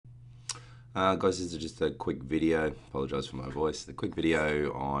Guys, this is just a quick video. Apologise for my voice. A quick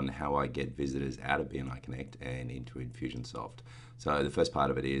video on how I get visitors out of BNI Connect and into Infusionsoft. So the first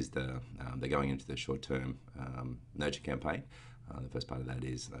part of it is they're going into the short-term nurture campaign. The first part of that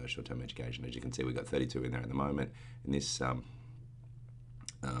is short-term education. As you can see, we've got 32 in there at the moment in this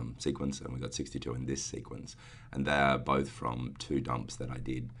sequence, and we've got 62 in this sequence. And they are both from 2 dumps that I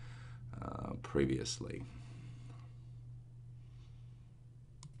did previously.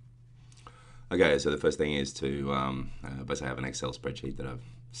 Okay, so the first thing is to basically have an Excel spreadsheet that I've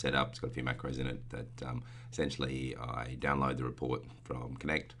set up. It's got a few macros in it that essentially I download the report from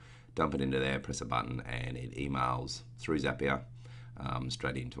Connect, dump it into there, press a button, and it emails through Zapier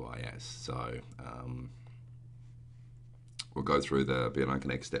straight into IS. So we'll go through the BNI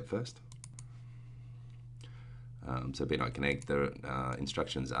Connect step first. So BNI Connect, the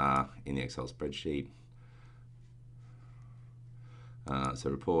instructions are in the Excel spreadsheet. So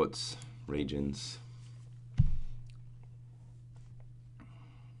reports, regions,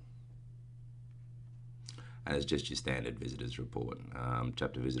 and it's just your standard visitors report,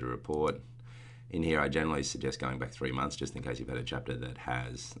 chapter visitor report. In here I generally suggest going back 3 months just in case you've had a chapter that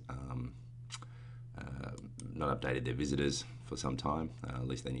has not updated their visitors for some time. At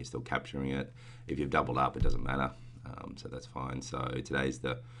least then you're still capturing it. If you've doubled up, it doesn't matter, so that's fine. So today's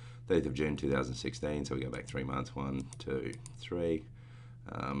the 30th of June 2016, so we go back 3 months, 1, 2, 3.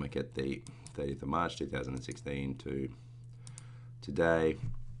 I get the 30th of March 2016 to today.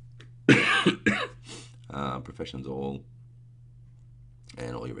 Professions all,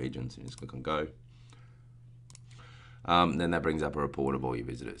 and all your regions. You just click on go. Then that brings up a report of all your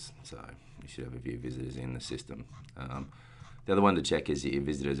visitors. So you should have a few visitors in the system. The other one to check is that your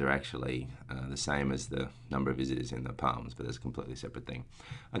visitors are actually the same as the number of visitors in the Palms, but that's a completely separate thing.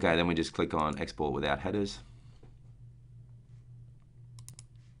 Okay, then we just click on export without headers.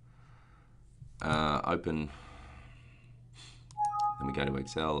 Open, then we go to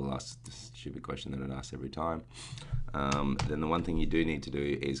Excel. I'll ask the stupid question that it asks every time. Then the one thing you do need to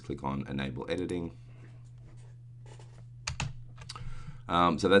do is click on Enable Editing.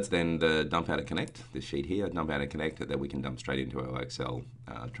 So that's then the dump out of Connect, this sheet here, dump out of Connect that we can dump straight into our Excel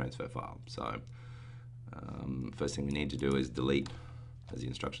transfer file. So first thing we need to do is delete, as the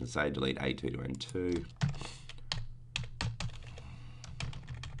instructions say, delete A2 to N2.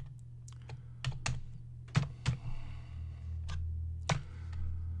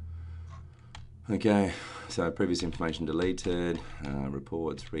 Okay, so previous information deleted,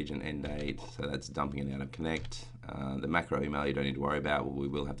 reports, region, end date, so that's dumping it out of Connect. The macro email you don't need to worry about, we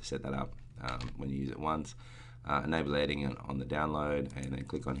will have to set that up when you use it once. Enable editing on the download, and then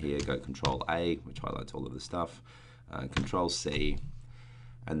click on here, go Control A, which highlights all of the stuff, Control C,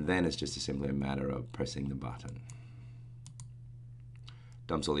 and then it's just simply a matter of pressing the button.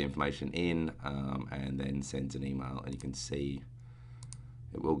 Dumps all the information in, and then sends an email, and you can see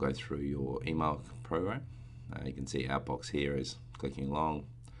it will go through your email program. You can see Outbox here is clicking along,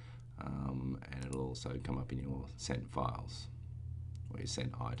 and it'll also come up in your sent files or your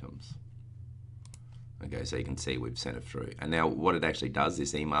sent items. Okay, so you can see we've sent it through. And now what it actually does,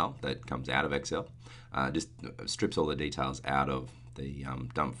 this email that comes out of Excel, just strips all the details out of the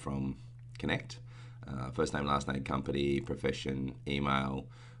dump from Connect. First name, last name, company, profession, email,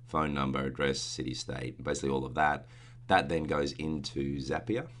 phone number, address, city, state, basically all of that. That then goes into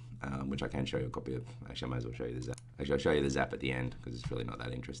Zapier, which I can show you a copy of. Actually, I might as well show you the Zap. Actually, I'll show you the Zap at the end because it's really not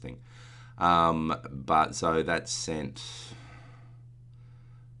that interesting. But so that's sent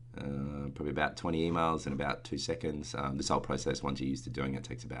probably about 20 emails in about 2 seconds. This whole process, once you're used to doing it,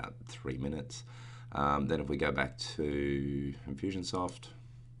 takes about 3 minutes. Then if we go back to Infusionsoft,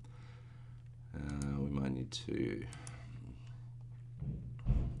 we might need to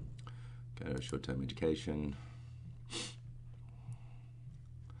go to short-term education.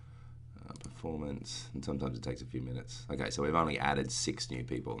 Performance, and sometimes it takes a few minutes. Okay, so we've only added 6 new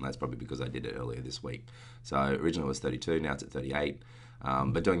people, and that's probably because I did it earlier this week. So originally it was 32, now it's at 38,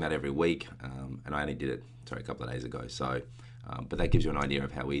 but doing that every week, and I only did it, a couple of days ago. So, but that gives you an idea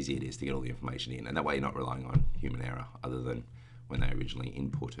of how easy it is to get all the information in, and that way you're not relying on human error other than when they originally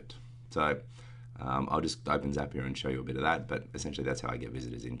input it. So I'll just open Zapier and show you a bit of that, but essentially that's how I get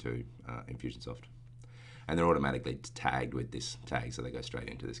visitors into Infusionsoft. And they're automatically tagged with this tag, so they go straight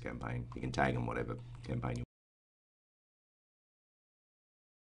into this campaign. You can tag them whatever campaign you